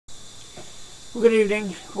Well, good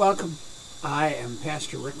evening. Welcome. I am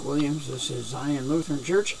Pastor Rick Williams. This is Zion Lutheran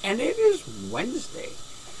Church, and it is Wednesday,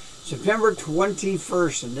 September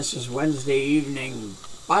 21st, and this is Wednesday evening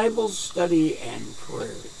Bible study and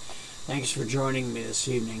prayer. Thanks for joining me this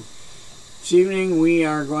evening. This evening we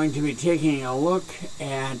are going to be taking a look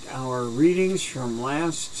at our readings from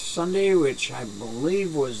last Sunday, which I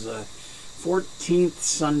believe was the 14th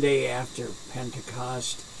Sunday after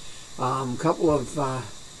Pentecost. A couple of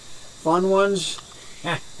fun ones.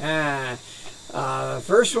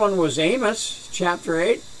 First one was Amos, chapter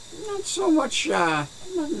 8. Not so much,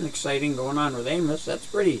 nothing exciting going on with Amos. That's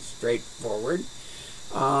pretty straightforward.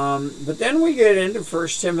 But then we get into 1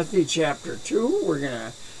 Timothy chapter 2. We're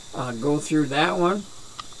going to go through that one.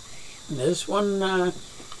 This one,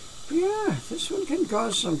 this one can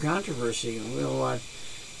cause some controversy. We'll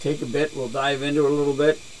take a bit, we'll dive into it a little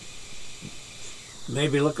bit.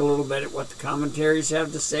 Maybe look a little bit at what the commentaries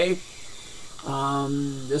have to say.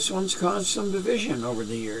 This one's caused some division over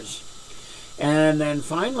the years. And then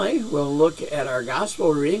finally, we'll look at our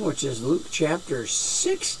gospel reading, which is Luke chapter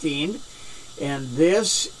 16. And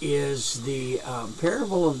this is the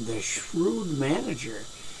parable of the shrewd manager,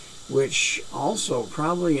 which also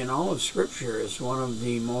probably in all of Scripture is one of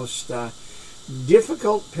the most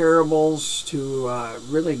difficult parables to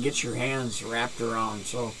really get your hands wrapped around.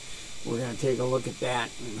 So we're going to take a look at that.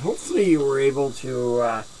 And hopefully you were able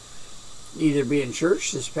to either be in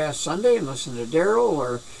church this past Sunday and listen to Daryl,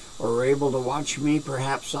 or were able to watch me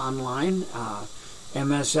perhaps online.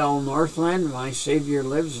 MSL Northland, My Savior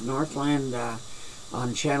Lives Northland,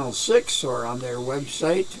 on Channel 6 or on their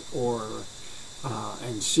website, or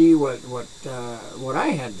and see what I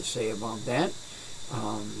had to say about that.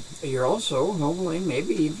 You're also, hopefully,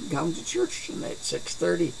 maybe even come to church tonight at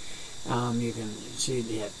 6:30. You can see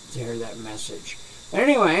that, hear that message.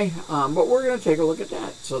 Anyway, but we're going to take a look at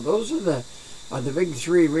that. So those are the big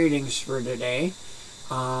three readings for today.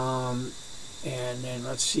 And then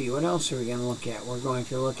let's see, what else are we going to look at? We're going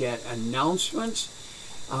to look at announcements.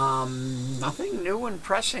 Nothing new and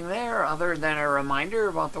pressing there other than a reminder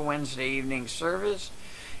about the Wednesday evening service.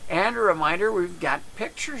 And a reminder, we've got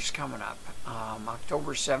pictures coming up.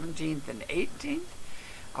 October 17th and 18th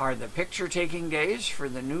are the picture taking days for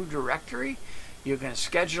the new directory. You can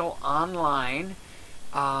schedule online.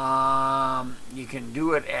 You can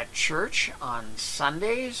do it at church on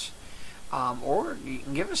Sundays, or you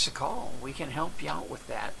can give us a call. We can help you out with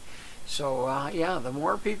that. So yeah, the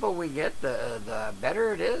more people we get, the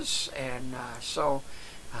better it is. And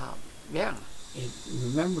yeah,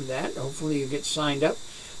 remember that. Hopefully you get signed up.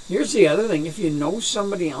 Here's the other thing. If you know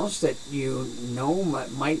somebody else that you know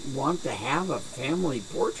might want to have a family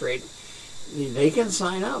portrait, they can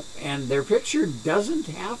sign up, and their picture doesn't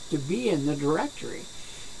have to be in the directory.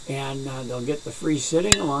 And they'll get the free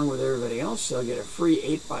sitting along with everybody else. They'll get a free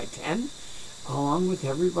 8x10 along with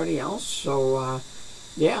everybody else. So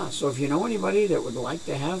yeah, so if you know anybody that would like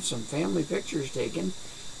to have some family pictures taken,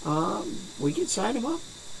 we can sign them up.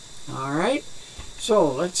 All right.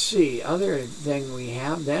 So let's see. Other thing we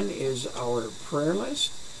have then is our prayer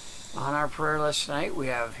list. On our prayer list tonight, we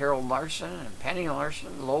have Harold Larson and Penny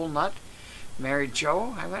Larson, Lowell Nutt, Mary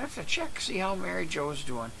Jo. I'm going to have to check, see how Mary Jo's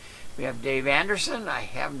doing. We have Dave Anderson. I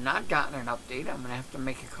have not gotten an update. I'm going to have to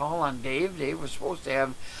make a call on Dave. Dave was supposed to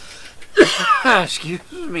have,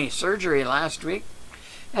 excuse me, surgery last week.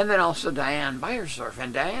 And then also Diane Beiersdorf.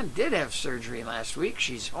 And Diane did have surgery last week.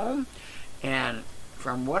 She's home. And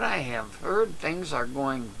from what I have heard, things are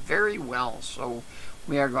going very well. So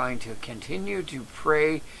we are going to continue to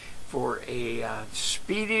pray for a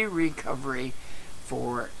speedy recovery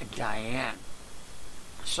for Diane.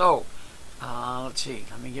 So, let's see.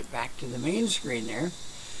 Let me get back to the main screen there.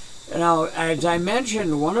 Now, as I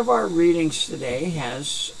mentioned, one of our readings today has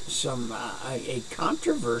some a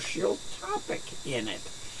controversial topic in it.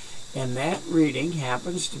 And that reading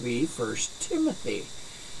happens to be 1 Timothy.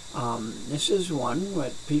 This is one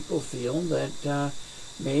that people feel that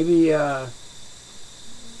maybe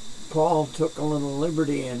Paul took a little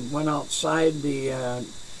liberty and went outside the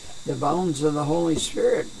bounds of the Holy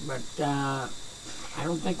Spirit. But I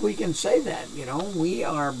don't think we can say that. You know, we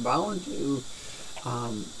are bound to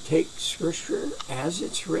take Scripture as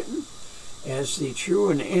it's written, as the true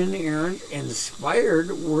and inerrant,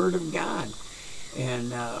 inspired Word of God.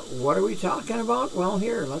 And what are we talking about? Well,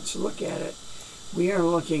 here, let's look at it. We are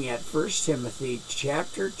looking at 1 Timothy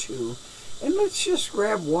chapter 2, and let's just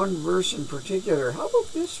grab one verse in particular. How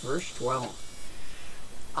about this, verse 12?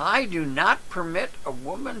 I do not permit a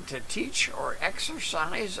woman to teach or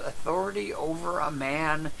exercise authority over a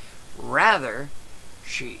man. Rather,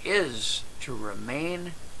 she is to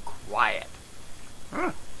remain quiet.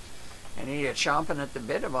 And Any chomping at the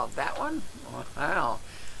bit about that one? Well,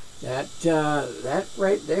 that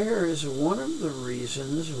right there is one of the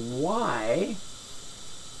reasons why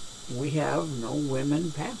we have no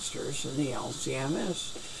women pastors in the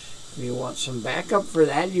LCMS. If you want some backup for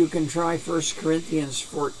that, you can try 1 Corinthians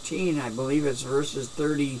 14. I believe it's verses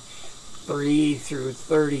 33 through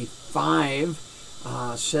 35.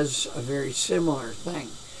 Says a very similar thing.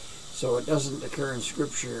 So it doesn't occur in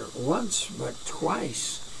Scripture once, but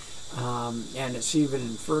twice. And it's even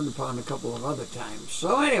inferred upon a couple of other times.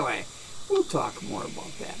 So anyway, we'll talk more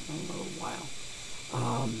about that in a little while.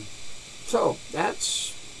 So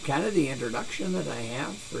that's kind of the introduction that I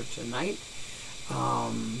have for tonight.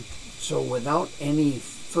 So without any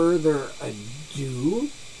further ado,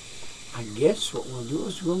 I guess what we'll do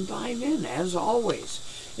is we'll dive in, as always,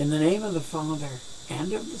 in the name of the Father,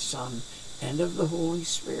 and of the Son, and of the Holy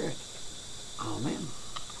Spirit. Amen.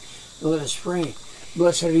 Let us pray.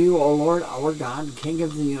 Blessed are you, O Lord, our God, King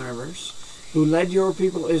of the universe, who led your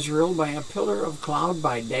people Israel by a pillar of cloud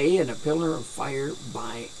by day and a pillar of fire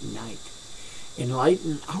by night.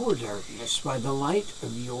 Enlighten our darkness by the light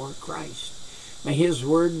of your Christ. May his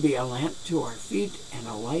word be a lamp to our feet and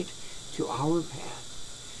a light to our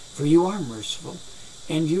path. For you are merciful,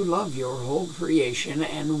 and you love your whole creation,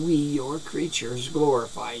 and we, your creatures,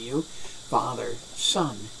 glorify you, Father,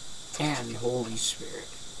 Son, and Holy Spirit.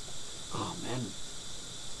 Amen.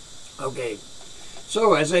 Okay,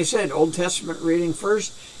 so as I said, Old Testament reading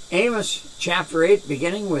first, Amos chapter 8,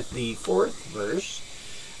 beginning with the 4th verse.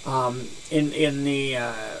 In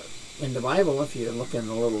the Bible, if you look in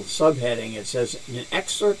the little subheading, it says, an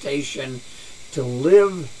exhortation to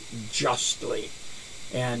live justly.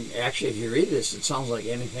 And actually, if you read this, it sounds like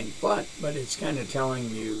anything but it's kind of telling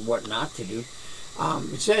you what not to do.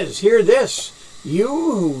 It says, hear this, you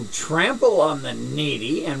who trample on the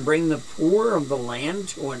needy and bring the poor of the land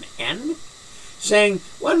to an end, saying,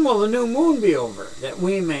 when will the new moon be over, that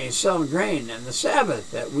we may sell grain, and the Sabbath,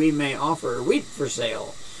 that we may offer wheat for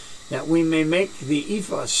sale, that we may make the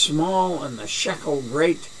ephah small and the shekel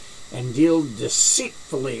great, and deal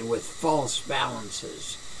deceitfully with false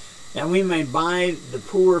balances, that we may buy the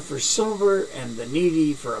poor for silver and the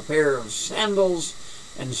needy for a pair of sandals,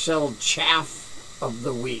 and sell chaff of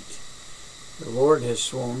the wheat. The Lord has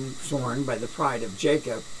sworn by the pride of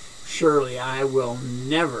Jacob, surely I will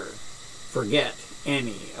never forget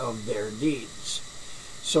any of their deeds.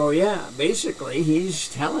 So yeah, basically he's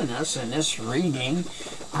telling us in this reading,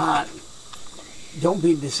 don't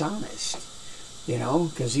be dishonest,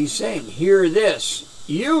 because he's saying, hear this,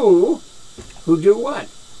 you who do what?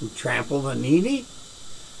 Who trample the needy?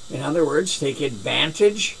 In other words, take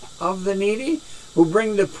advantage of the needy, who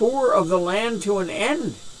bring the poor of the land to an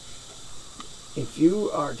end. If you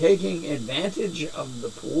are taking advantage of the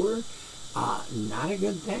poor, not a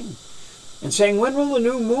good thing. And saying, when will the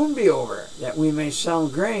new moon be over, that we may sell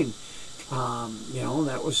grain?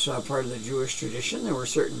 That was part of the Jewish tradition. There were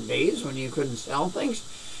certain days when you couldn't sell things.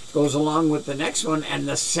 Goes along with the next one. And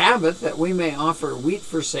the Sabbath, that we may offer wheat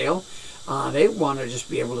for sale. They want to just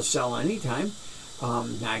be able to sell anytime.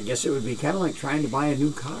 I guess it would be kind of like trying to buy a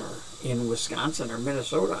new car in Wisconsin or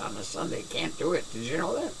Minnesota on a Sunday. Can't do it. Did you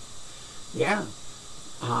know that? Yeah.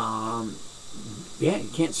 You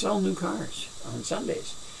can't sell new cars on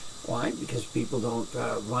Sundays. Why? Because people don't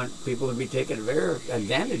want people to be taken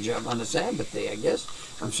advantage of on the Sabbath day, I guess.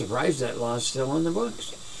 I'm surprised that law is still in the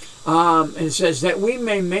books. And it says that we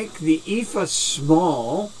may make the ephah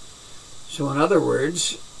small. So in other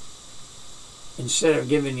words, instead of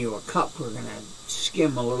giving you a cup, we're going to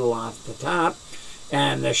skim a little off the top.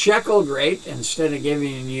 And the shekel great, instead of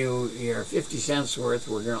giving you your 50 cents worth,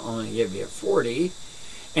 we're going to only give you 40.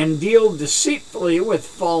 And deal deceitfully with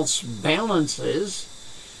false balances.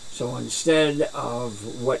 So instead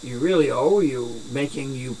of what you really owe,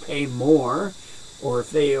 making you pay more, or if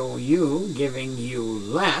they owe you, giving you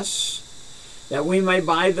less, that we may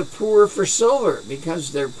buy the poor for silver,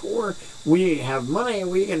 because they're poor. We have money,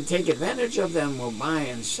 we can take advantage of them, we'll buy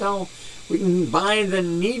and sell. We can buy the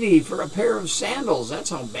needy for a pair of sandals.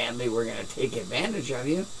 That's how badly we're going to take advantage of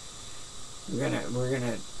you. We're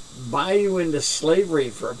gonna buy you into slavery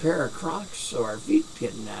for a pair of Crocs so our feet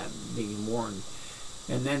can be worn.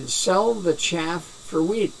 And then sell the chaff for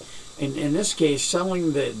wheat. In this case,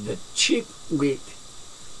 selling the cheap wheat,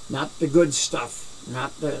 not the good stuff,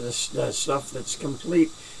 not the stuff that's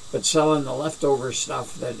complete, but selling the leftover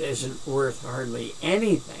stuff that isn't worth hardly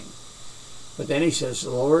anything. But then he says, the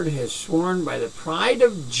Lord has sworn by the pride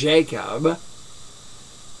of Jacob,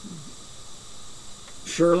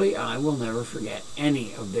 surely I will never forget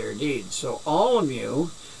any of their deeds. So all of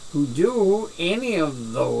you who do any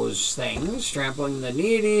of those things, trampling the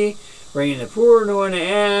needy, bringing the poor to an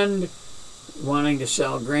end, wanting to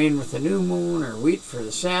sell grain with the new moon or wheat for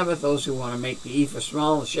the Sabbath, those who want to make the ephah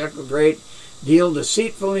small, the shekel great, deal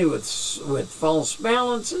deceitfully with false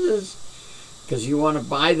balances, because you want to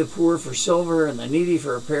buy the poor for silver and the needy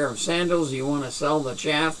for a pair of sandals. You want to sell the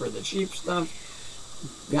chaff for the cheap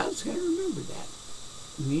stuff. God's going to remember that.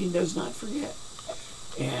 He does not forget.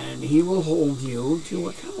 And he will hold you to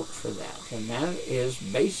account for that. And that is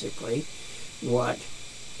basically what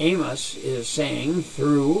Amos is saying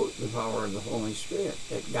through the power of the Holy Spirit,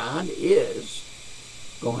 that God is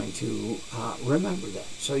going to remember that.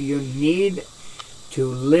 So you need to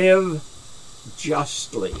live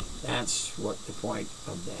justly. That's what the point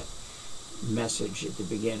of that message at the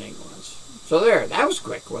beginning was. So there, that was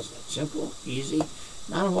quick, wasn't it? Simple, easy,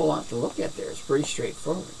 not a whole lot to look at there. It's pretty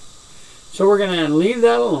straightforward. So we're going to leave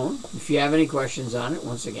that alone. If you have any questions on it,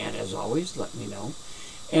 once again, as always, let me know.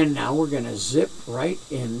 And now we're going to zip right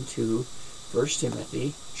into 1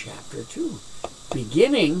 Timothy chapter 2,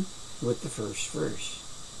 beginning with the first verse.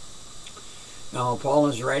 Now, Paul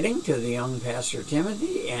is writing to the young pastor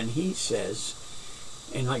Timothy, and he says,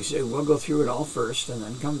 and like I said, we'll go through it all first and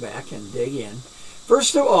then come back and dig in.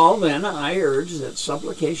 First of all, then, I urge that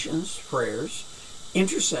supplications, prayers,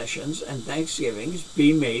 intercessions, and thanksgivings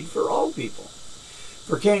be made for all people,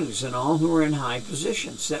 for kings and all who are in high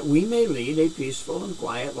positions, that we may lead a peaceful and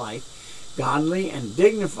quiet life, godly and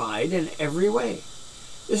dignified in every way.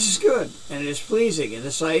 This is good, and it is pleasing in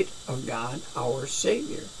the sight of God our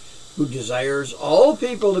Savior, who desires all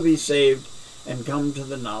people to be saved and come to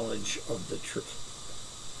the knowledge of the truth.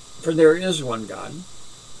 For there is one God,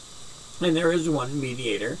 and there is one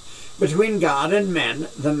mediator between God and men,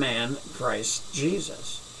 the man Christ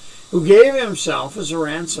Jesus, who gave himself as a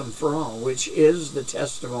ransom for all, which is the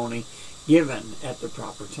testimony given at the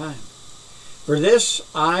proper time. For this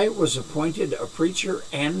I was appointed a preacher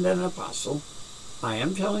and an apostle. I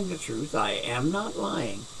am telling the truth, I am not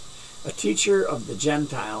lying, a teacher of the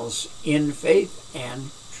Gentiles in faith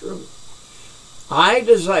and truth. I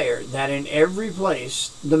desire that in every place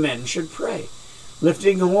the men should pray,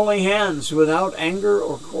 lifting holy hands without anger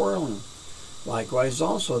or quarreling. Likewise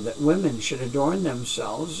also that women should adorn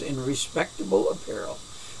themselves in respectable apparel,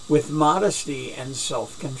 with modesty and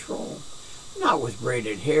self-control, not with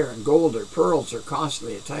braided hair and gold or pearls or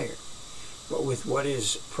costly attire, but with what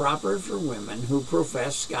is proper for women who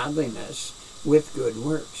profess godliness with good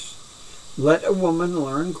works. Let a woman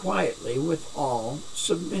learn quietly with all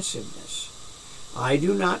submissiveness. I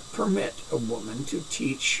do not permit a woman to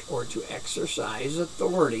teach or to exercise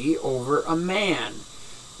authority over a man.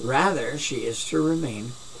 Rather, she is to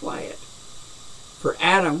remain quiet. For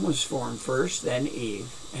Adam was formed first, then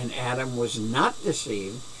Eve, and Adam was not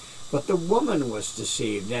deceived, but the woman was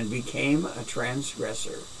deceived and became a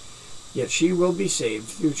transgressor. Yet she will be saved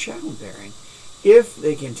through childbearing, if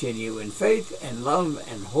they continue in faith and love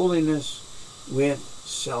and holiness with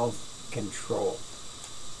self-control.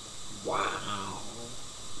 Wow.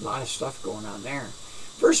 A lot of stuff going on there.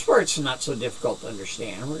 First part's not so difficult to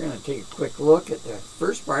understand. We're going to take a quick look at the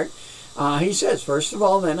first part. He says, first of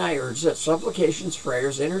all, then I urge that supplications,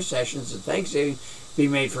 prayers, intercessions, and thanksgiving be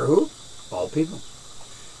made for who? All people.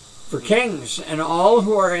 For kings and all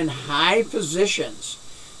who are in high positions,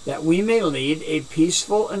 that we may lead a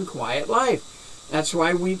peaceful and quiet life. That's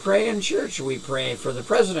why we pray in church. We pray for the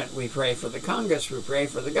president. We pray for the Congress. We pray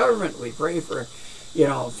for the government. We pray for,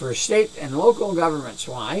 for state and local governments.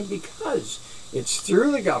 Why? Because it's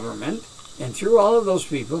through the government and through all of those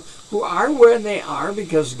people who are where they are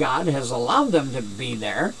because God has allowed them to be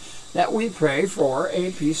there, that we pray for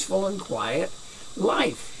a peaceful and quiet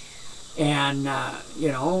life. And,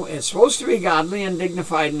 it's supposed to be godly and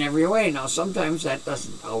dignified in every way. Now, sometimes that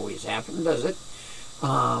doesn't always happen, does it?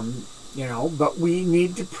 But we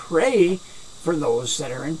need to pray for those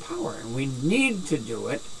that are in power. And we need to do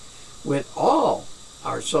it with all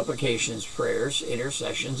our supplications, prayers,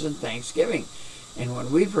 intercessions, and thanksgiving. And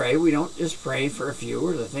when we pray, we don't just pray for a few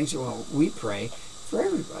or the things that we pray for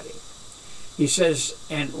everybody. He says,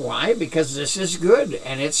 and why? Because this is good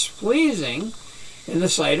and it's pleasing in the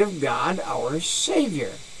sight of God, our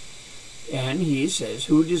Savior. And he says,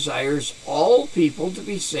 who desires all people to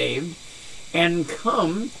be saved and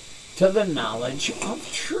come to the knowledge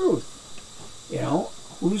of truth.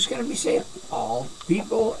 Who's going to be saved? All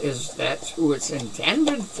people. That's who it's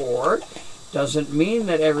intended for. Doesn't mean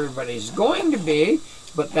that everybody's going to be,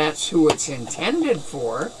 but that's who it's intended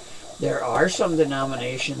for. There are some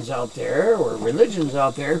denominations out there or religions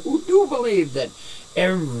out there who do believe that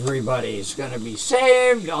everybody's going to be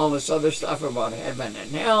saved, all this other stuff about heaven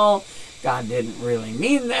and hell. God didn't really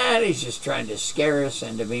mean that. He's just trying to scare us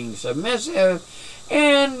into being submissive.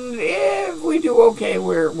 And we do okay,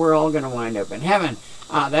 we're all going to wind up in heaven.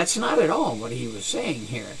 That's not at all what he was saying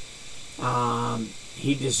here.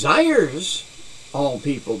 He desires all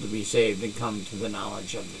people to be saved and come to the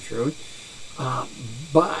knowledge of the truth,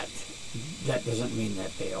 but that doesn't mean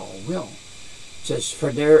that they all will. It says,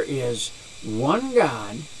 for there is one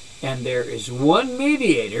God, and there is one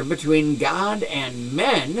mediator between God and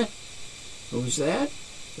men. Who's that?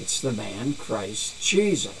 It's the man Christ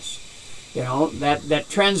Jesus. You know, that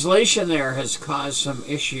translation there has caused some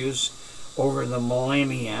issues over the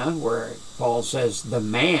millennia, where Paul says the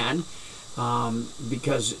man,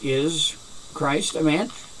 because is Christ a man?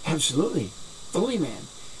 Absolutely, fully man.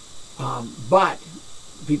 But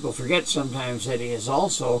people forget sometimes that he is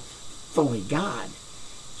also fully God.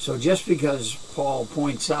 So just because Paul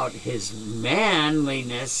points out his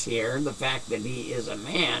manliness here, the fact that he is a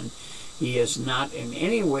man, he is not in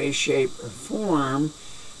any way, shape, or form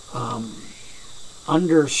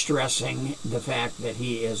under-stressing the fact that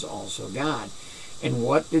he is also God. And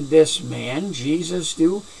what did this man, Jesus,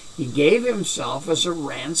 do? He gave himself as a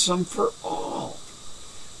ransom for all,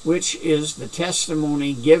 which is the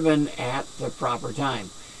testimony given at the proper time.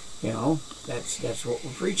 You know, that's what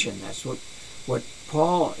we're preaching. That's what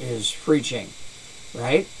Paul is preaching,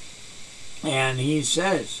 right? And he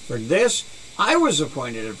says, for this I was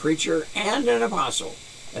appointed a preacher and an apostle.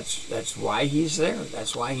 That's why he's there.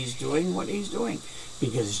 That's why he's doing what he's doing.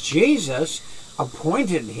 Because Jesus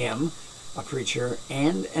appointed him a preacher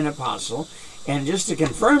and an apostle. And just to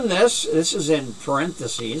confirm this is in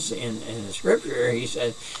parentheses in the scripture. He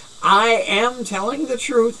said, I am telling the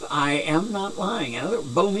truth. I am not lying.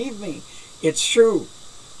 Believe me, it's true.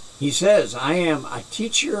 He says, I am a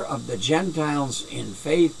teacher of the Gentiles in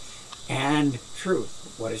faith and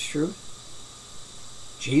truth. What is truth?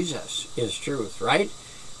 Jesus is truth, right?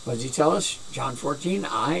 What does he tell us? John 14,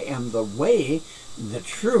 I am the way, the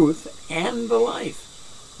truth, and the life.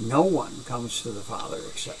 No one comes to the Father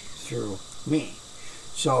except through me.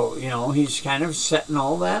 So, you know, he's kind of setting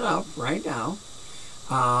all that up right now.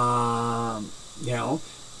 You know,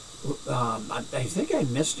 I think I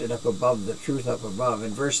missed it up above, the truth up above. In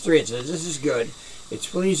verse 3 it says, this is good. It's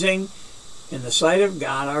pleasing in the sight of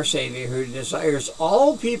God our Savior, who desires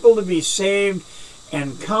all people to be saved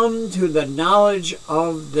and come to the knowledge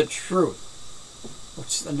of the truth.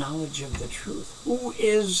 What's the knowledge of the truth? Who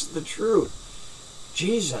is the truth?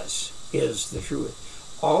 Jesus is the truth.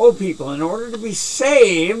 All people, in order to be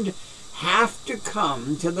saved, have to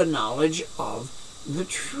come to the knowledge of the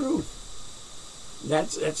truth.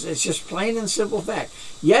 It's just plain and simple fact.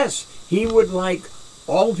 Yes, he would like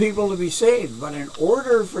all people to be saved, but in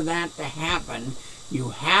order for that to happen,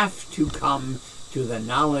 you have to come to the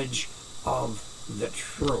knowledge of the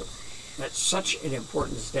truth. That's such an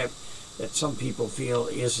important step that some people feel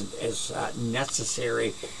isn't as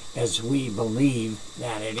necessary as we believe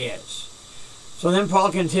that it is. So then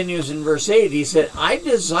Paul continues in verse 8. He said, I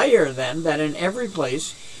desire then that in every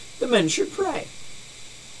place the men should pray.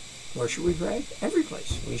 Where should we pray? Every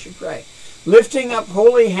place we should pray. Lifting up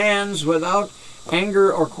holy hands without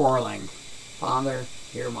anger or quarreling. Father,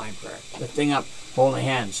 hear my prayer. Lifting up holy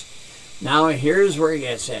hands. Now here's where he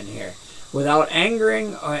gets in here. Without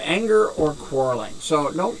anger or quarreling.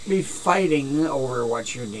 So don't be fighting over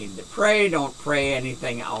what you need to pray. Don't pray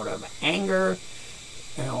anything out of anger.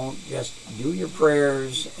 You know, just do your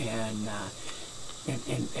prayers and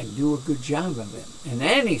do a good job of it. And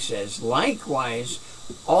then he says, likewise,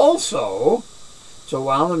 also, so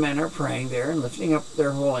while the men are praying there and lifting up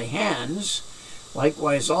their holy hands,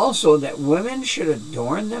 likewise also that women should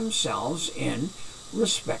adorn themselves in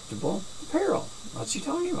respectable apparel. What's he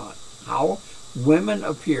talking about? How women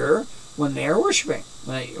appear when they are worshiping,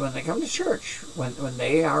 when they come to church, when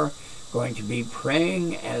they are going to be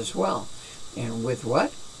praying as well. And with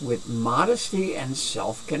what? With modesty and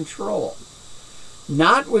self-control.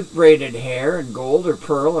 Not with braided hair and gold or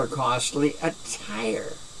pearl or costly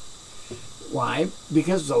attire. Why?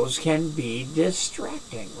 Because those can be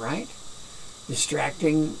distracting, right?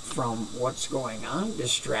 Distracting from what's going on,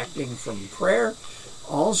 distracting from prayer.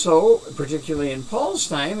 Also, particularly in Paul's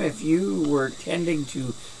time, if you were tending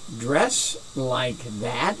to dress like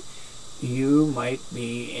that, you might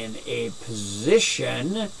be in a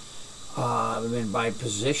position, and by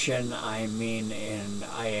position I mean in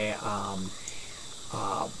a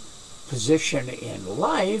position in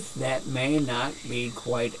life that may not be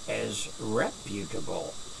quite as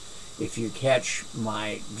reputable, if you catch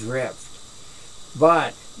my drift.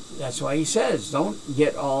 But that's why he says, don't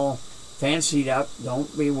get all fancied up.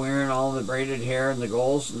 Don't be wearing all the braided hair and the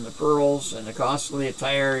golds and the pearls and the costly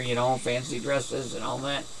attire, you know, fancy dresses and all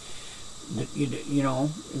that. You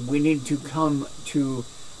know, we need to come to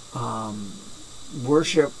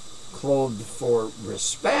worship clothed for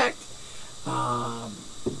respect.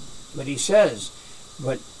 But he says,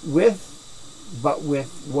 but with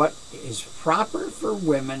what is proper for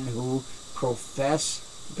women who profess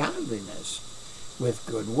godliness with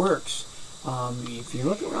good works. If you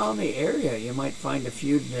look around the area, you might find a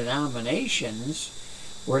few denominations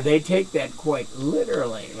where they take that quite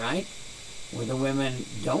literally, right? Where the women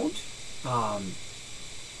don't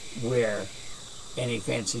wear any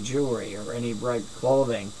fancy jewelry or any bright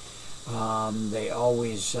clothing. They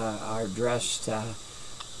always are dressed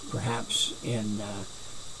perhaps in,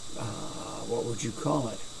 what would you call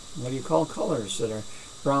it? What do you call colors that are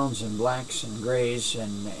browns and blacks and grays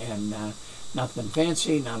and nothing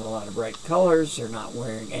fancy, not a lot of bright colors. They're not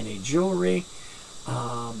wearing any jewelry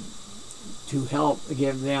to help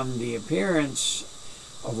give them the appearance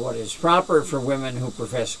of what is proper for women who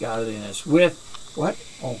profess godliness with what?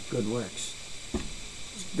 Oh, good works.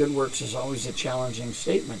 Good works is always a challenging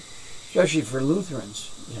statement, especially for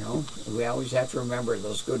Lutherans. You know, we always have to remember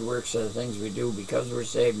those good works are the things we do because we're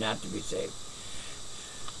saved, not to be saved.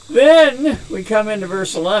 Then we come into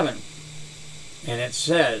verse 11, and it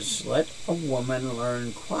says, let a woman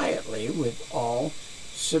learn quietly with all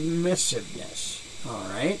submissiveness. All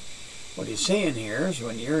right? What he's saying here is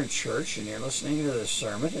when you're in church and you're listening to the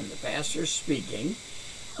sermon and the pastor's speaking,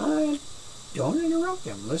 don't interrupt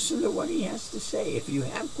him. Listen to what he has to say. If you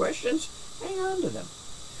have questions, hang on to them.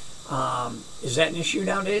 Is that an issue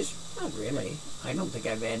nowadays? Not really. I don't think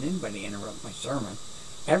I've had anybody interrupt my sermon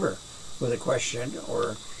ever with a question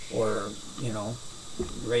or you know,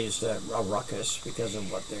 raised a ruckus because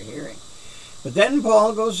of what they're hearing. But then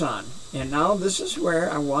Paul goes on, and now this is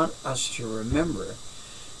where I want us to remember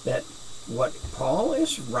that what Paul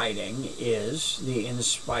is writing is the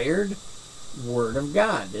inspired Word of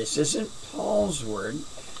God. This isn't Paul's word.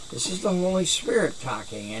 This is the Holy Spirit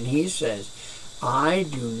talking, and he says, I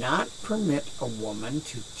do not permit a woman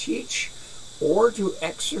to teach or to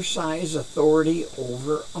exercise authority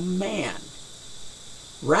over a man.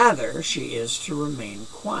 Rather, she is to remain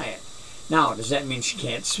quiet. Now, does that mean she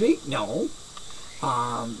can't speak? No.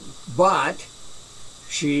 But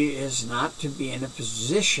she is not to be in a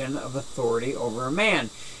position of authority over a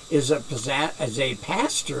man. Is a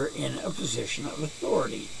pastor in a position of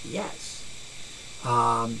authority? Yes.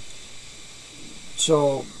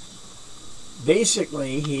 So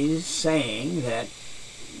basically he's saying that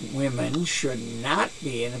women should not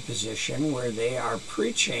be in a position where they are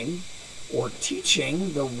preaching or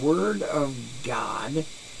teaching the Word of God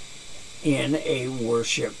in a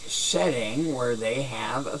worship setting where they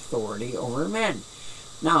have authority over men.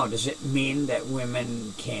 Now, does it mean that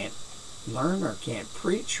women can't learn or can't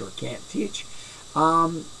preach or can't teach?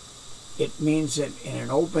 It means that in an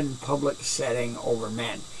open public setting over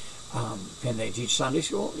men. Can they teach Sunday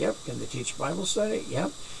school? Yep. Can they teach Bible study?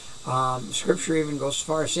 Yep. Scripture even goes as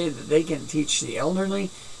far as say that they can teach the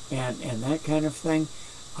elderly and that kind of thing.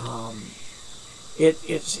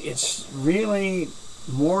 It's really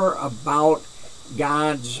more about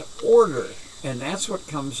God's order, and that's what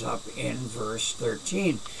comes up in verse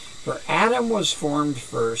 13. For Adam was formed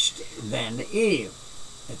first, then Eve.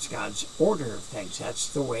 It's God's order of things. That's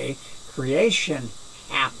the way creation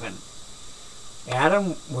happened.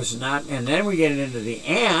 Adam was not, and then we get into the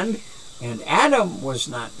and Adam was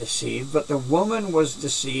not deceived, but the woman was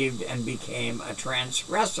deceived and became a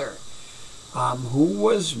transgressor, who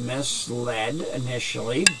was misled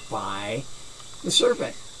initially by the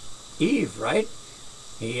serpent, Eve, right?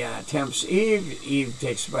 He tempts Eve. Eve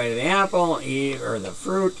takes a bite of the apple, or the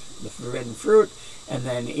fruit, the forbidden fruit, and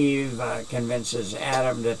then Eve convinces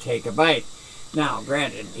Adam to take a bite. Now,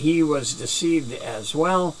 granted, he was deceived as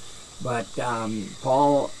well, but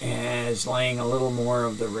Paul is laying a little more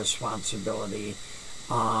of the responsibility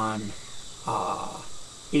on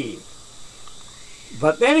Eve.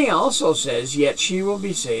 But then he also says, yet she will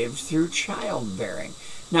be saved through childbearing.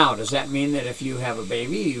 Now, does that mean that if you have a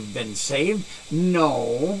baby, you've been saved?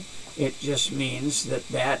 No. It just means that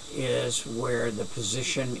that is where the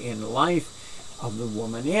position in life of the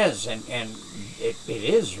woman is. And it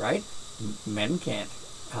is, right? Men can't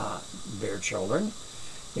bear children,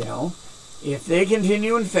 you know, if they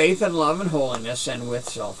continue in faith and love and holiness and with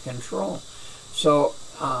self-control. So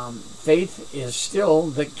faith is still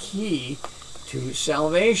the key to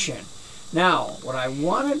salvation. Now, what I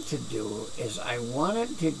wanted to do is I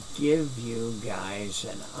wanted to give you guys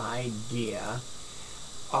an idea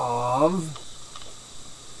of,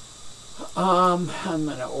 I'm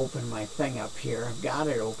going to open my thing up here. I've got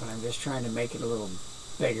it open. I'm just trying to make it a little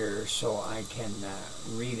bigger so I can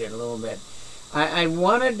read it a little bit. I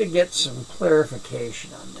wanted to get some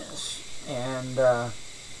clarification on this. And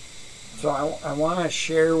So I want to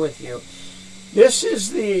share with you. This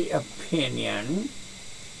is the opinion,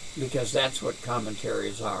 because that's what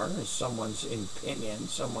commentaries are, is someone's opinion,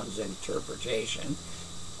 someone's interpretation.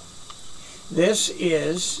 This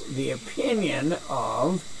is the opinion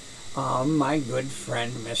of my good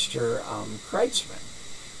friend, Mr. Kreitzman.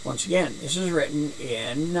 Once again, this is written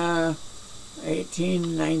in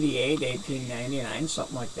 1898, 1899,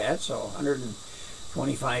 something like that, so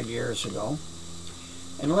 125 years ago.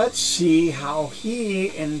 And let's see how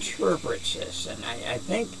he interprets this. And I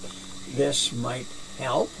think this might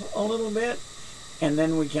help a little bit. And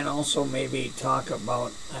then we can also maybe talk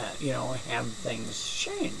about, have things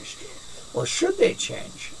changed. Or should they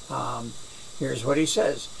change? Here's what he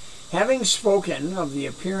says. Having spoken of the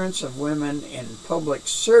appearance of women in public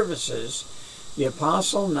services, the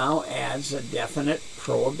apostle now adds a definite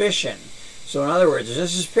prohibition. So in other words,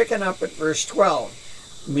 this is picking up at verse 12.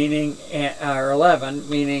 Meaning, or 11,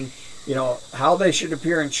 meaning, how they should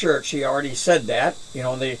appear in church. He already said that.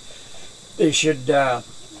 They should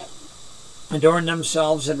adorn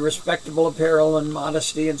themselves in respectable apparel and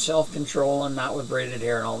modesty and self-control and not with braided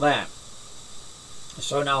hair and all that.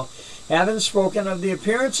 So now, having spoken of the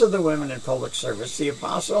appearance of the women in public service, the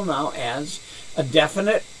apostle now adds a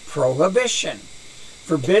definite prohibition,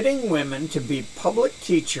 forbidding women to be public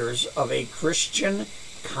teachers of a Christian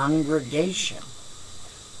congregation.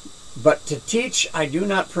 But to teach, I do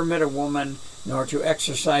not permit a woman, nor to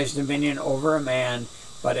exercise dominion over a man,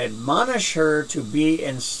 but admonish her to be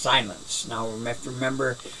in silence. Now, we have to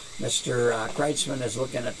remember, Mr. Kreitzman is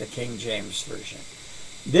looking at the King James Version.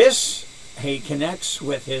 This, he connects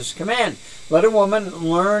with his command. Let a woman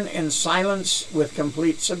learn in silence with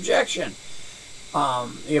complete subjection.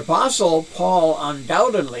 The Apostle Paul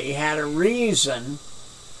undoubtedly had a reason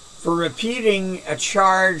for repeating a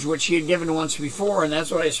charge which he had given once before, and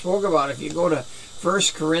that's what I spoke about. If you go to 1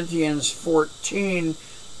 Corinthians 14,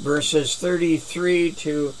 verses 33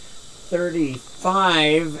 to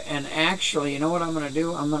 35, and actually, you know what I'm going to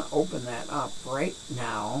do? I'm going to open that up right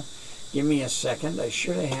now. Give me a second. I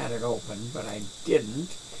should have had it open, but I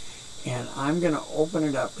didn't. And I'm going to open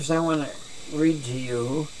it up because I want to read to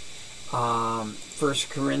you 1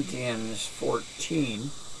 Corinthians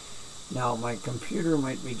 14. Now, my computer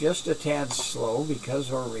might be just a tad slow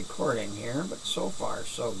because we're recording here, but so far,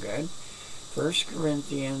 so good. 1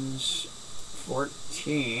 Corinthians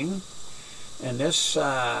 14, and this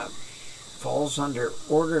falls under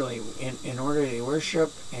orderly, in orderly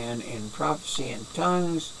worship and in prophecy and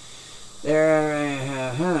tongues.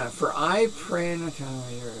 For I pray in a tongue,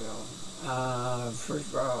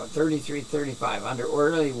 33:35, under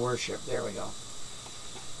orderly worship. There we go.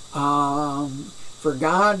 For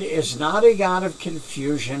God is not a God of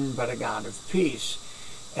confusion, but a God of peace.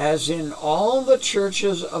 As in all the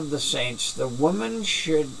churches of the saints, the women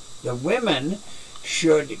should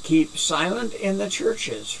keep silent in the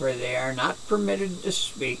churches, for they are not permitted to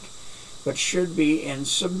speak, but should be in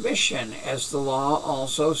submission, as the law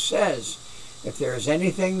also says. If there is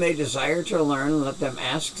anything they desire to learn, let them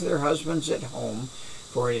ask their husbands at home,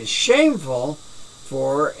 for it is shameful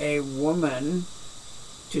for a woman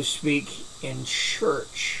to speak in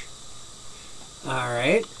church. All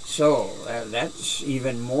right, so that's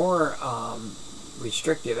even more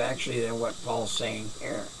restrictive, actually, than what Paul's saying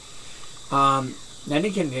here. Then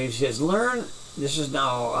he says, learn. This is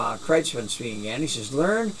now Kreitzman speaking again. He says,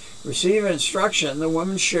 learn, receive instruction. The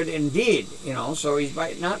woman should indeed, so he's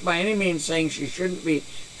not by any means saying she shouldn't be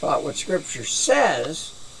taught what Scripture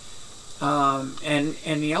says. And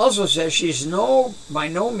he also says she's by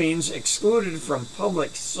no means excluded from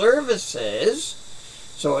public services.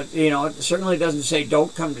 So, it certainly doesn't say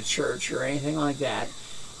don't come to church or anything like that.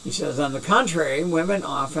 He says, on the contrary, women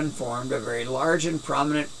often formed a very large and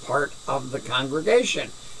prominent part of the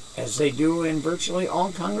congregation, as they do in virtually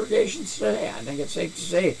all congregations today. I think it's safe to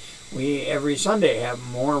say we every Sunday have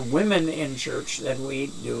more women in church than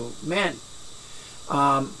we do men.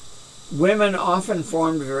 Women often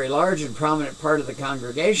formed a very large and prominent part of the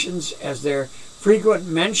congregations, as their frequent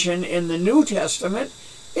mention in the New Testament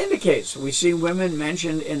indicates. We see women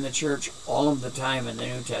mentioned in the church all of the time in the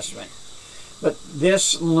New Testament. But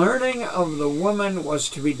this learning of the woman was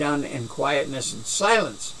to be done in quietness and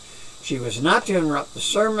silence. She was not to interrupt the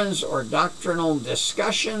sermons or doctrinal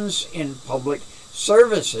discussions in public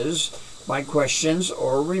services by questions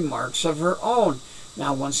or remarks of her own.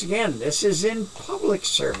 Now, once again, this is in public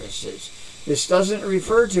services. This doesn't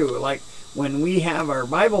refer to, like, when we have our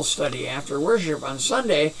Bible study after worship on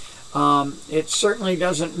Sunday. It certainly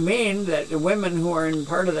doesn't mean that the women who are in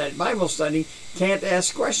part of that Bible study can't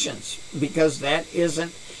ask questions, because that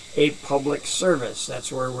isn't a public service.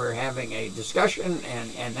 That's where we're having a discussion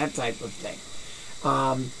and that type of thing.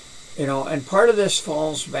 You know, and part of this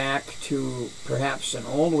falls back to perhaps an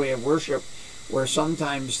old way of worship where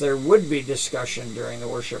sometimes there would be discussion during the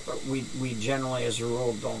worship, but we generally, as a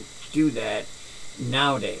rule, don't do that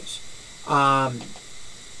nowadays.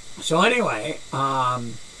 So anyway,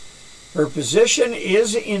 her position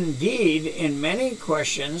is indeed, in many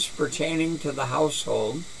questions pertaining to the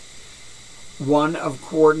household, one of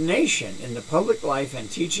coordination in the public life and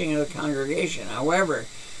teaching of the congregation. However,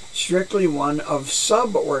 strictly one of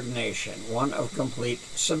subordination, one of complete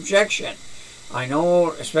subjection. I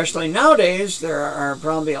know, especially nowadays, there are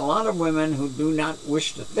probably a lot of women who do not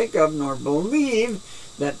wish to think of nor believe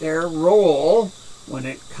that their role when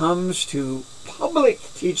it comes to public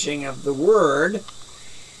teaching of the Word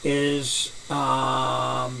is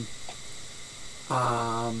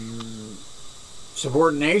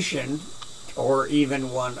subordination or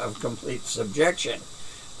even one of complete subjection.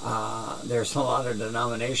 There's a lot of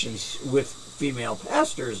denominations with female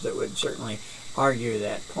pastors that would certainly argue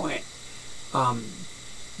that point.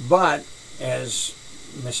 But as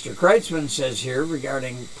Mr. Kreitzman says here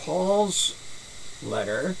regarding Paul's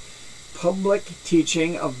letter, public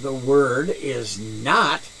teaching of the Word is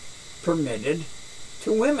not permitted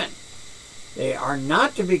to women. They are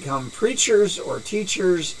not to become preachers or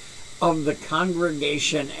teachers of the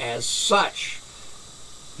congregation as such.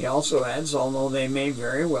 He also adds, although they may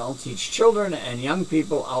very well teach children and young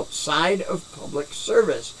people outside of public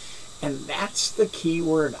service. And that's the key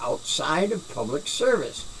word, outside of public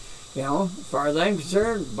service. You know, as far as I'm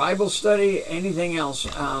concerned, Bible study, anything else,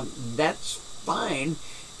 that's fine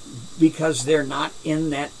because they're not in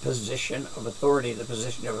that position of authority. The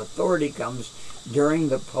position of authority comes during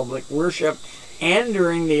the public worship and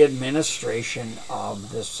during the administration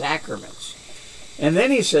of the sacraments. And then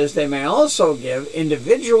he says they may also give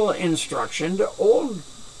individual instruction to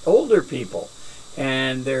older people.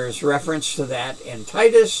 And there's reference to that in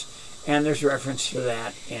Titus, and there's reference to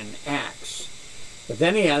that in Acts. But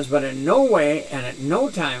then he adds, but in no way and at no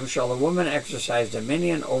time shall the woman exercise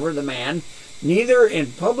dominion over the man, neither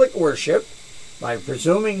in public worship, by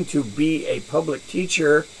presuming to be a public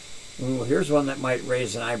teacher. Ooh, here's one that might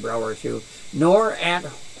raise an eyebrow or two. Nor at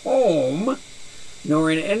home,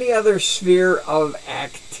 nor in any other sphere of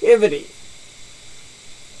activity.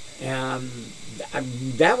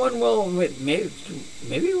 That one will, maybe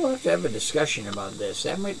we'll have to have a discussion about this.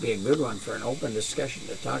 That might be a good one for an open discussion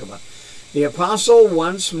to talk about. The apostle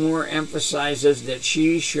once more emphasizes that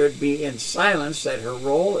she should be in silence, that her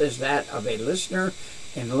role is that of a listener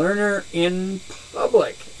and learner in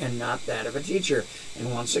public and not that of a teacher.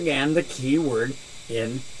 And once again, the key word,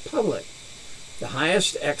 in public. The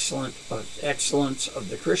highest excellence of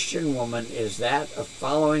the Christian woman is that of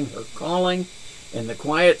following her calling in the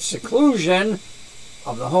quiet seclusion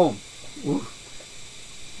of the home. Ooh.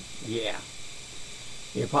 Yeah.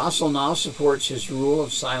 The apostle now supports his rule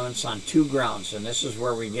of silence on two grounds, and this is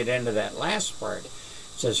where we get into that last part. It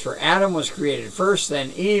says, for Adam was created first,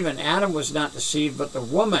 then Eve, and Adam was not deceived, but the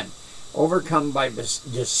woman, overcome by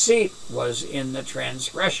deceit, was in the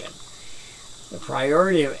transgression. The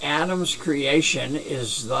priority of Adam's creation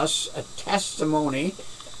is thus a testimony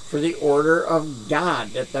for the order of God,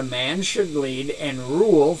 that the man should lead and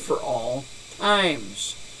rule for all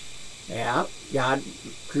times. Yeah, God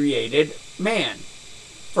created man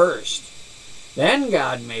first. Then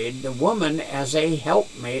God made the woman as a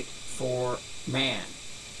helpmate for man.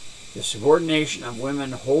 The subordination of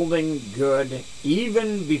women holding good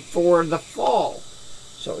even before the fall.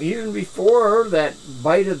 So even before that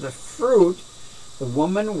bite of the fruit, the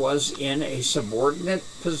woman was in a subordinate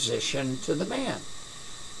position to the man.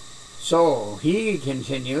 So he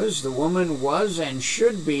continues, the woman was and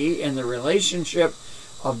should be in the relationship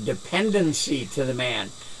of dependency to the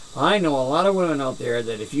man. I know a lot of women out there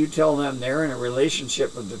that if you tell them they're in a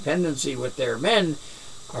relationship of dependency with their men,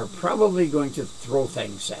 are probably going to throw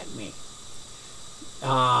things at me.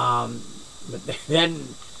 But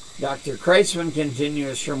then Dr. Kreitzman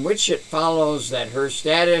continues, from which it follows that her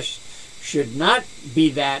status should not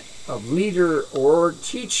be that of leader or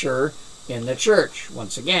teacher in the church.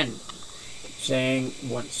 Once again,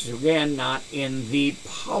 not in the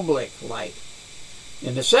public light.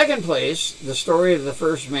 In the second place, the story of the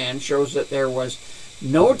first man shows that there was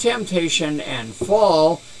no temptation and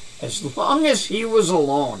fall as long as he was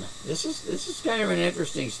alone. This is kind of an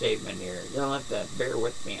interesting statement here. You'll have to bear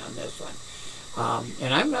with me on this one.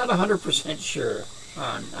 And I'm not 100% sure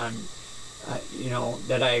on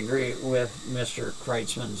that I agree with Mr.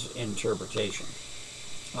 Kreitzman's interpretation.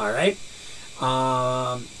 All right.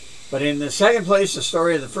 But in the second place, the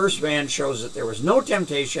story of the first man shows that there was no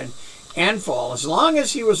temptation and fall as long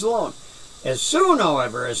as he was alone. As soon,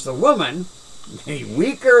 however, as the woman, a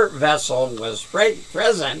weaker vessel, was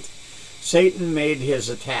present, Satan made his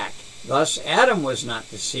attack. Thus, Adam was not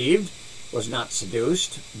deceived, was not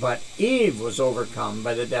seduced, but Eve was overcome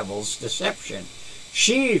by the devil's deception.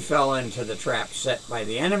 She fell into the trap set by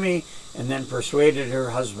the enemy and then persuaded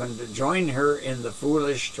her husband to join her in the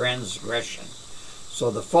foolish transgression. So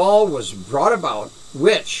the fall was brought about,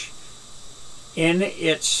 which, in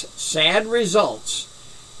its sad results,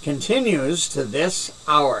 continues to this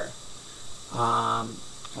hour.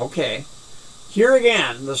 Okay. Here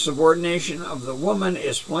again, the subordination of the woman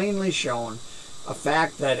is plainly shown, a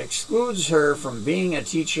fact that excludes her from being a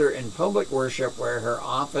teacher in public worship where her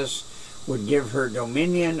office would give her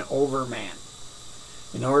dominion over man.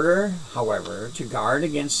 In order, however, to guard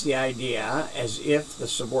against the idea as if the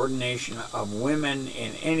subordination of women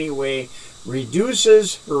in any way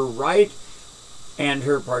reduces her right and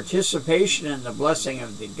her participation in the blessing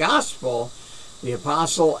of the gospel, the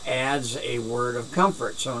apostle adds a word of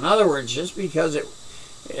comfort. So in other words, just because it,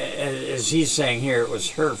 as he's saying here, it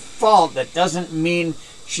was her fault, that doesn't mean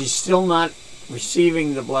she's still not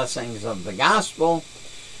receiving the blessings of the gospel.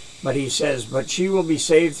 But he says, but she will be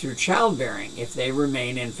saved through childbearing if they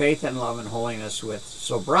remain in faith and love and holiness with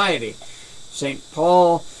sobriety. St.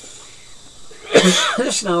 Paul,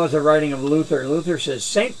 this now is a writing of Luther. Luther says,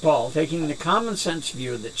 St. Paul, taking the common sense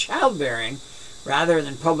view that childbearing, rather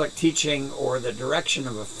than public teaching or the direction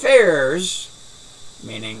of affairs,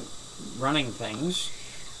 meaning running things,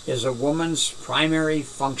 is a woman's primary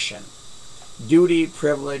function, duty,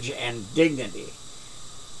 privilege, and dignity.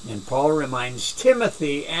 And Paul reminds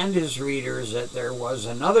Timothy and his readers that there was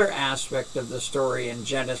another aspect of the story in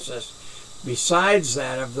Genesis besides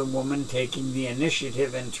that of the woman taking the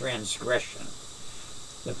initiative in transgression.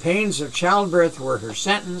 The pains of childbirth were her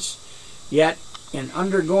sentence, yet in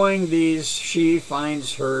undergoing these she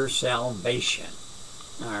finds her salvation.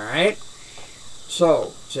 All right? So,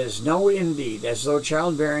 it says, no, indeed, as though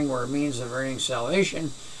childbearing were a means of earning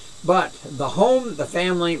salvation, but the home, the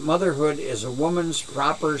family, motherhood is a woman's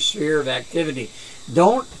proper sphere of activity.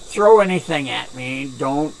 Don't throw anything at me.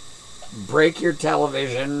 Don't break your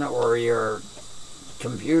television or your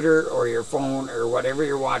computer or your phone or whatever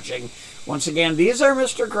you're watching. Once again, these are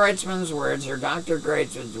Mr. Kreitzman's words or Dr.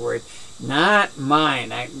 Kreitzman's words, not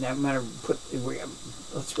mine. I'm going to put,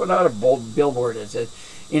 let's put out a bold billboard that says,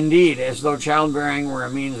 indeed, as though childbearing were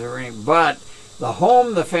a means of earning, but the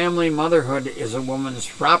home, the family, motherhood is a woman's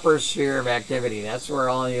proper sphere of activity. That's where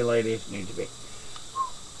all you ladies need to be.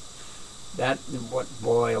 That, what,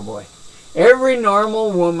 boy, oh boy. Every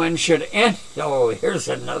normal woman should end. Oh, here's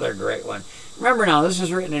another great one. Remember now, this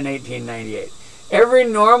is written in 1898. Every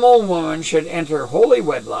normal woman should enter holy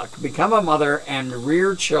wedlock, become a mother, and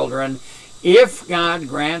rear children if God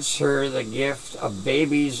grants her the gift of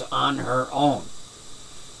babies on her own.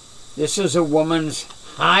 This is a woman's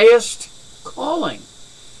highest calling.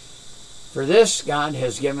 For this, God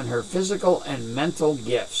has given her physical and mental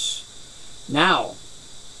gifts. Now,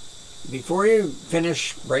 before you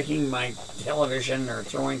finish breaking my television or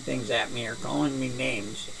throwing things at me or calling me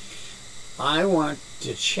names, I want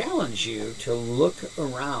to challenge you to look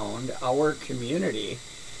around our community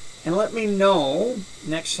and let me know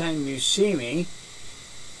next time you see me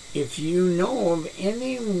if you know of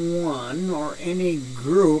anyone or any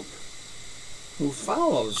group who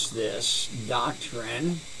follows this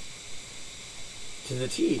doctrine to the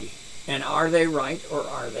T. And are they right or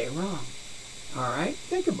are they wrong? All right?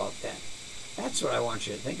 Think about that. That's what I want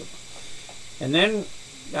you to think about. And then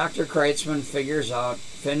Dr. Kreitzman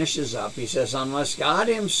finishes up. He says, unless God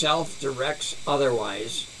himself directs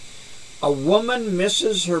otherwise, a woman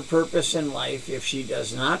misses her purpose in life if she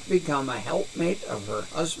does not become a helpmate of her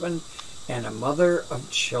husband and a mother of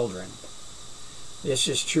children. This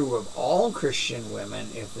is true of all Christian women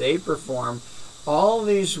if they perform all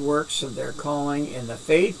these works of their calling in the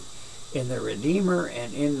faith, in the Redeemer,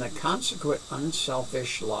 and in the consequent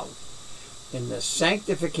unselfish love, in the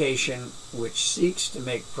sanctification which seeks to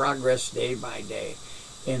make progress day by day.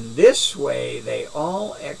 In this way, they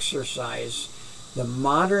all exercise the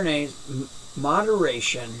moderation,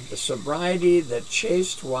 the sobriety, the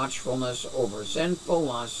chaste watchfulness over sinful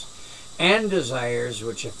lusts and desires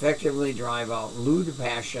which effectively drive out lewd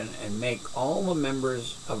passion and make all the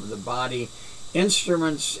members of the body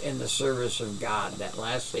instruments in the service of God. That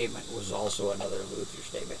last statement was also another Luther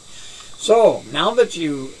statement. So, now that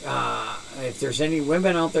you, if there's any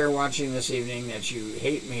women out there watching this evening that you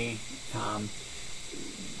hate me,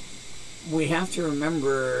 we have to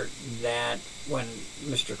remember that when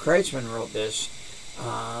Mr. Kreitzman wrote this,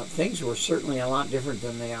 things were certainly a lot different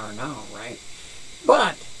than they are now, right?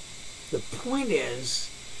 But the point is,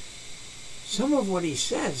 some of what he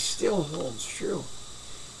says still holds true.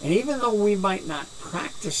 And even though we might not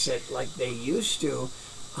practice it like they used to,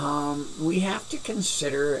 we have to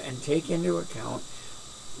consider and take into account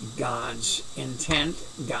God's intent,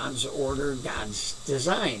 God's order, God's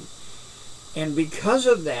design. And because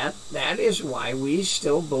of that, that is why we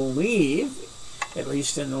still believe, at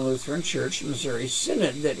least in the Lutheran Church, Missouri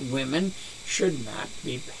Synod, that women should not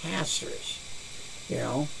be pastors. You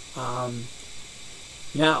know,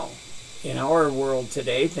 now, in our world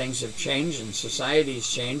today, things have changed and society's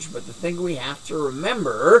changed, but the thing we have to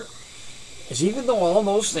remember is even though all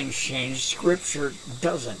those things change, Scripture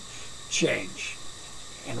doesn't change.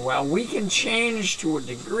 And while we can change to a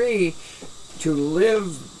degree to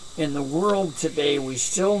live in the world today, we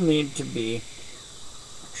still need to be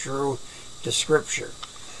true to Scripture.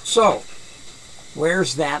 So,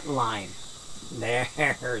 where's that line?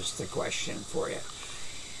 There's the question for you.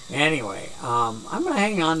 Anyway, I'm going to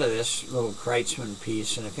hang on to this little Kreitzman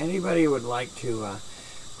piece, and if anybody would like to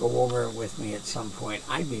go over it with me at some point,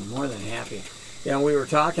 I'd be more than happy. You know, we were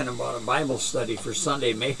talking about a Bible study for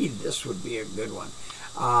Sunday. Maybe this would be a good one.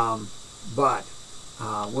 But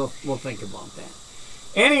we'll think about that.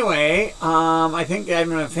 Anyway, I think I'm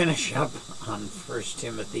going to finish up on 1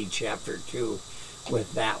 Timothy chapter 2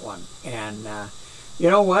 with that one. And you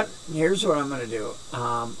know what? Here's what I'm going to do.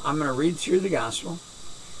 I'm going to read through the gospel.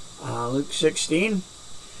 Luke 16,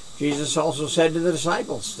 Jesus also said to the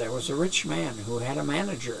disciples, there was a rich man who had a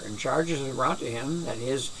manager, and charges were brought to him that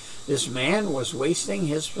this man was wasting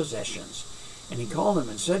his possessions. And he called him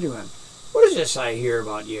and said to him, what is this I hear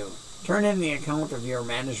about you? Turn in the account of your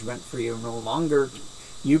management, for you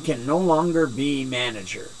can no longer be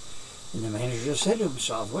manager. And the manager said to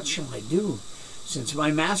himself, what shall I do, since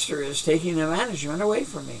my master is taking the management away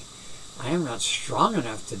from me? I am not strong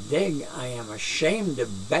enough to dig. I am ashamed to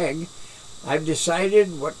beg. I've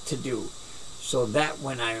decided what to do, so that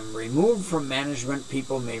when I am removed from management,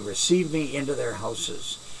 people may receive me into their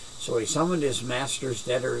houses. So he summoned his master's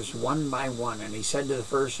debtors one by one, and he said to the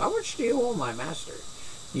first, how much do you owe my master?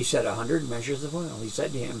 He said, 100 measures of oil. He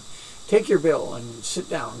said to him, take your bill and sit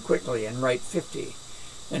down quickly and write 50.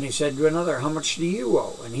 Then he said to another, how much do you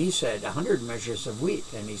owe? And he said, 100 measures of wheat.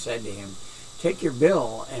 And he said to him, take your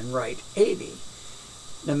bill and write 80.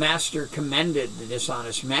 The master commended the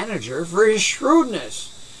dishonest manager for his shrewdness.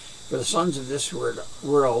 For the sons of this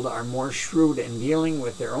world are more shrewd in dealing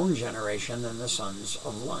with their own generation than the sons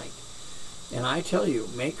of light. And I tell you,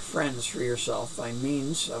 make friends for yourself by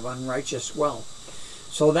means of unrighteous wealth,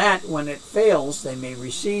 so that when it fails, they may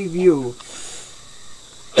receive you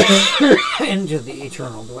into the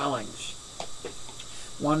eternal dwellings.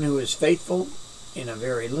 One who is faithful in a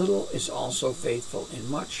very little is also faithful in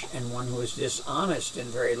much, and one who is dishonest in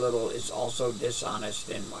very little is also dishonest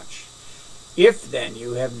in much. If then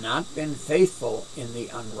you have not been faithful in the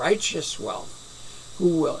unrighteous wealth,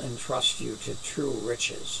 who will entrust you to true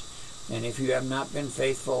riches? And if you have not been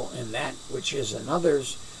faithful in that which is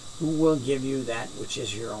another's, who will give you that which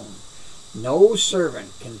is your own? No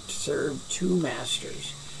servant can serve two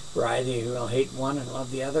masters, for either he will hate one and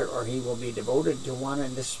love the other, or he will be devoted to one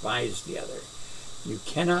and despise the other. You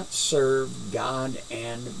cannot serve God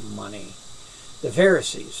and money. The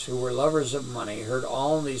Pharisees, who were lovers of money, heard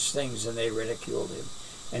all these things, and they ridiculed him.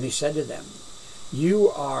 And he said to them, you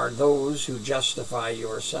are those who justify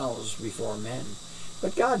yourselves before men,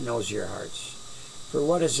 but God knows your hearts. For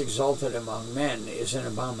what is exalted among men is an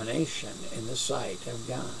abomination in the sight of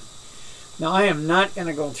God. Now, I am not going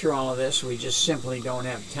to go through all of this. We just simply don't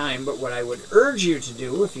have time. But what I would urge you to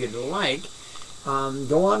do, if you'd like,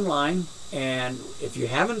 go online, and if you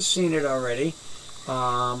haven't seen it already,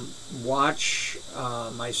 watch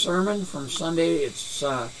my sermon from Sunday. It's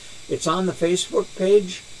on the Facebook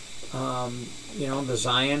page, the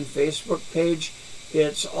Zion Facebook page.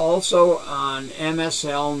 It's also on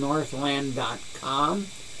mslnorthland.com,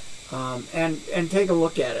 and take a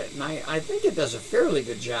look at it. And I think it does a fairly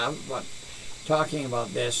good job about talking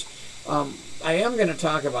about this. I am going to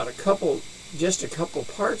talk about just a couple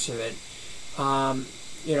parts of it.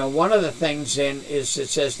 One of the things is it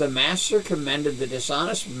says the master commended the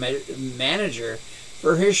dishonest manager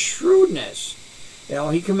for his shrewdness.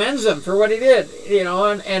 He commends him for what he did.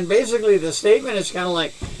 And basically the statement is kind of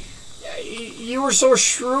like, you were so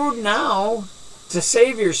shrewd now to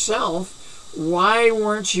save yourself. Why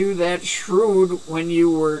weren't you that shrewd when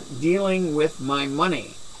you were dealing with my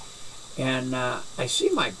money? And I see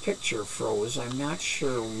my picture froze. I'm not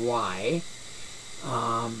sure why.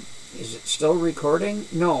 Is it still recording?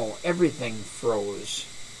 No, everything froze.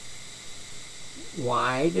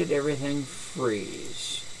 Why did everything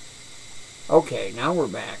freeze? Okay, now we're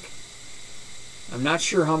back. I'm not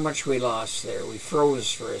sure how much we lost there. We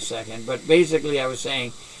froze for a second, but basically I was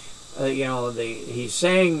saying, he's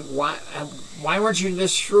saying, why weren't you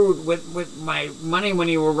this shrewd with my money when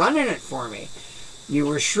you were running it for me? You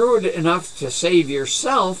were shrewd enough to save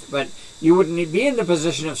yourself, but you wouldn't be in the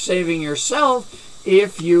position of saving yourself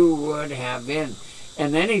if you would have been.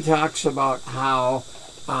 And then he talks about how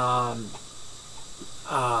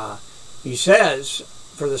he says,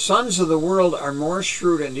 for the sons of the world are more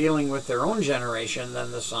shrewd in dealing with their own generation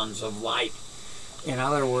than the sons of light. In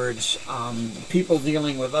other words, people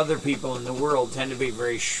dealing with other people in the world tend to be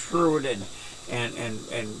very shrewd and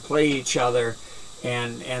play each other,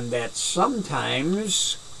 and that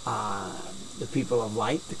sometimes the people of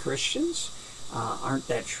light, the Christians, aren't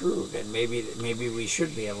that shrewd, and maybe we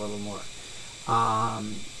should be a little more.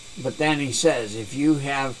 But then he says, if you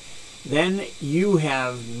have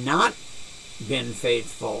not been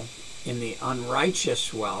faithful in the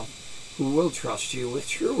unrighteous wealth, who will trust you with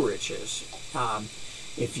true riches?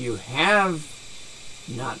 If you have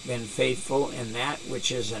not been faithful in that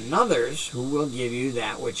which is another's, who will give you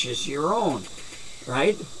that which is your own?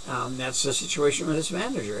 Right? That's the situation with this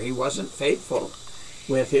manager. He wasn't faithful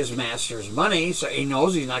with his master's money, so he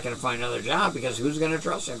knows he's not going to find another job, because who's going to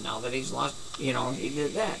trust him now that he's lost, he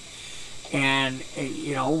did that. And,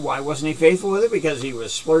 why wasn't he faithful with it? Because he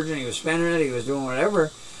was splurging, he was spending it, he was doing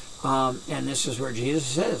whatever. And this is where Jesus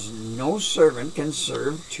says, no servant can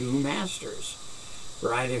serve two masters.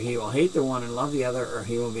 For either he will hate the one and love the other, or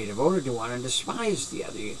he will be devoted to one and despise the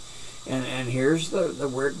other. And here's the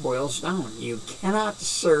where it boils down. You cannot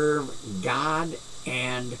serve God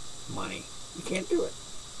and money. You can't do it.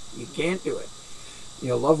 You can't do it.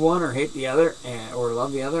 You'll love one or hate the other, or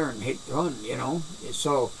love the other and hate one,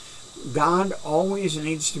 So God always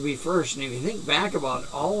needs to be first. And if you think back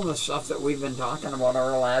about all the stuff that we've been talking about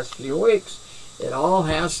over the last few weeks, it all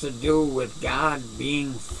has to do with God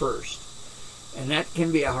being first. And that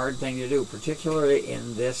can be a hard thing to do, particularly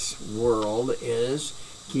in this world, is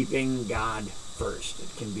keeping God first.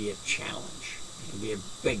 It can be a challenge. It can be a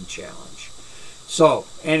big challenge. So,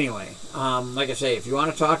 anyway, like I say, if you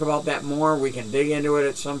want to talk about that more, we can dig into it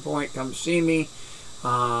at some point. Come see me.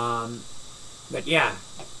 But yeah,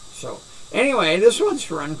 so anyway, this one's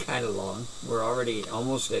run kind of long. We're already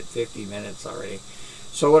almost at 50 minutes already.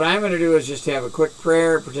 So what I'm going to do is just have a quick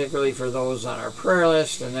prayer, particularly for those on our prayer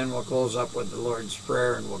list, and then we'll close up with the Lord's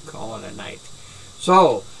Prayer and we'll call it a night.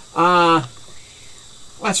 So,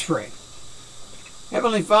 let's pray.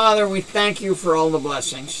 Heavenly Father, we thank you for all the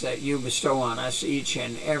blessings that you bestow on us each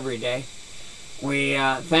and every day. We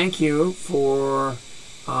thank you for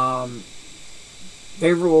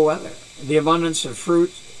favorable weather, the abundance of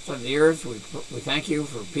fruit of the earth. We thank you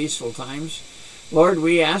for peaceful times. Lord,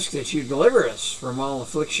 we ask that you deliver us from all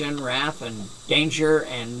affliction, wrath, and danger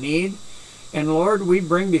and need. And Lord, we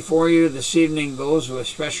bring before you this evening those with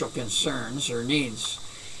special concerns or needs,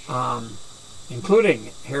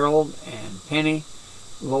 including Harold and Penny,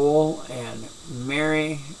 Lowell and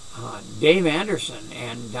Mary, Dave Anderson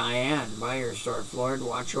and Diane Beyersdorf. Lord,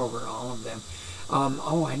 watch over all of them.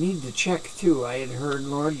 I need to check too. I had heard,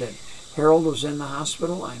 Lord, that Harold was in the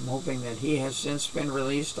hospital. I'm hoping that he has since been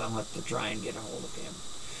released. I'll have to try and get a hold of him.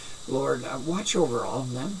 Lord, watch over all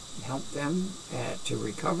of them. Help them to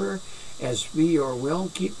recover as be your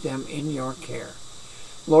will. Keep them in your care.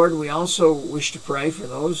 Lord, we also wish to pray for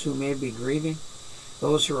those who may be grieving,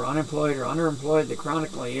 those who are unemployed or underemployed, the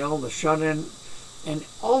chronically ill, the shut-in, and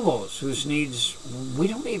all those whose needs we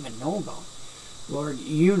don't even know about. Lord,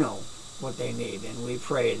 you know what they need, and we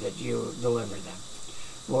pray that you deliver them.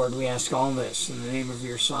 Lord, we ask all this in the name of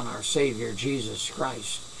your Son, our Savior, Jesus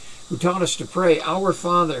Christ, who taught us to pray, Our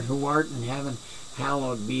Father, who art in heaven,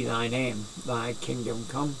 hallowed be thy name. Thy kingdom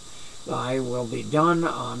come, thy will be done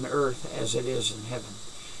on earth as it is in heaven.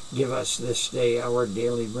 Give us this day our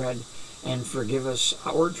daily bread, and forgive us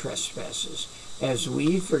our trespasses, as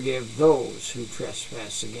we forgive those who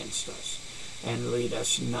trespass against us. And lead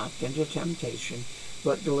us not into temptation,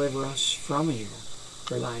 but deliver us from evil.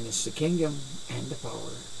 For thine is the kingdom, and the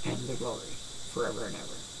power, and the glory, forever and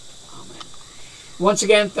ever. Amen. Once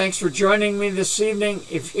again, thanks for joining me this evening.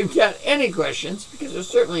 If you've got any questions, because it's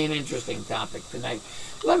certainly an interesting topic tonight,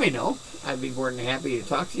 let me know. I'd be more than happy to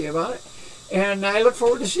talk to you about it. And I look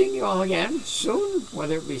forward to seeing you all again soon,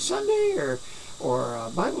 whether it be Sunday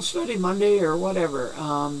or Bible study Monday or whatever.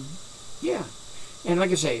 Yeah. And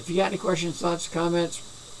like I say, if you got any questions, thoughts, comments,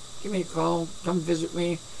 give me a call. Come visit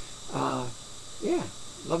me. Yeah,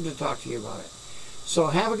 love to talk to you about it. So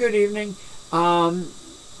have a good evening.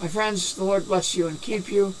 My friends, the Lord bless you and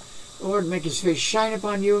keep you. The Lord make his face shine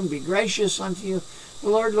upon you and be gracious unto you. The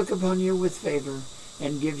Lord look upon you with favor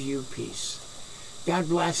and give you peace. God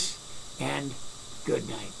bless and good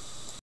night.